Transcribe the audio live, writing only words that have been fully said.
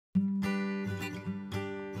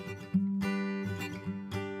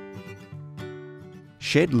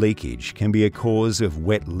Shed leakage can be a cause of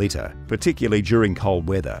wet litter, particularly during cold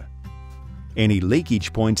weather. Any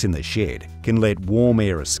leakage points in the shed can let warm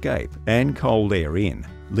air escape and cold air in,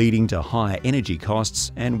 leading to higher energy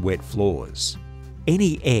costs and wet floors.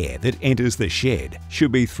 Any air that enters the shed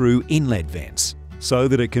should be through inlet vents so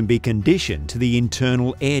that it can be conditioned to the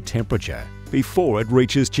internal air temperature before it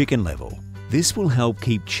reaches chicken level. This will help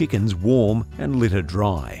keep chickens warm and litter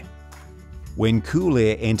dry. When cool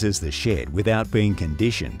air enters the shed without being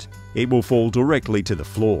conditioned, it will fall directly to the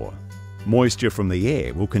floor. Moisture from the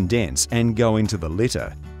air will condense and go into the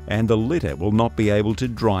litter, and the litter will not be able to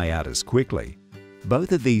dry out as quickly.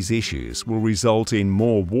 Both of these issues will result in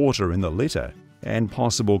more water in the litter and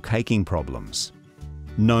possible caking problems.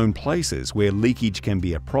 Known places where leakage can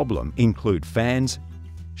be a problem include fans,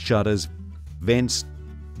 shutters, vents,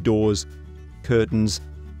 doors, curtains,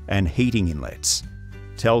 and heating inlets.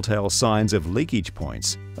 Telltale signs of leakage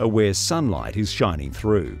points are where sunlight is shining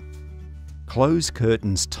through. Close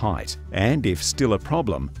curtains tight, and if still a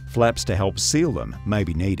problem, flaps to help seal them may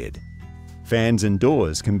be needed. Fans and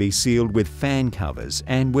doors can be sealed with fan covers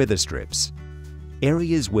and weather strips.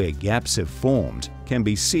 Areas where gaps have formed can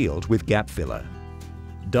be sealed with gap filler.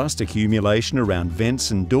 Dust accumulation around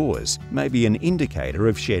vents and doors may be an indicator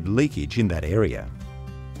of shed leakage in that area.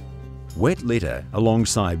 Wet litter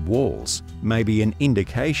alongside walls may be an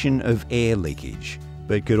indication of air leakage,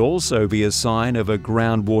 but could also be a sign of a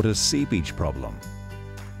groundwater seepage problem.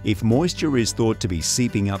 If moisture is thought to be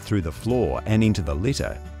seeping up through the floor and into the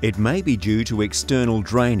litter, it may be due to external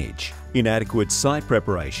drainage, inadequate site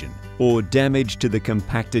preparation, or damage to the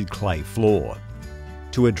compacted clay floor.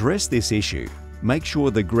 To address this issue, make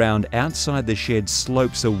sure the ground outside the shed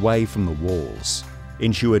slopes away from the walls.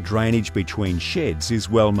 Ensure drainage between sheds is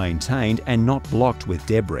well maintained and not blocked with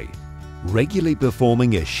debris. Regularly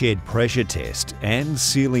performing a shed pressure test and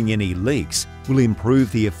sealing any leaks will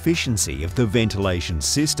improve the efficiency of the ventilation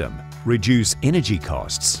system, reduce energy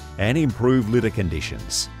costs, and improve litter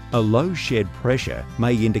conditions. A low shed pressure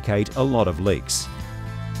may indicate a lot of leaks.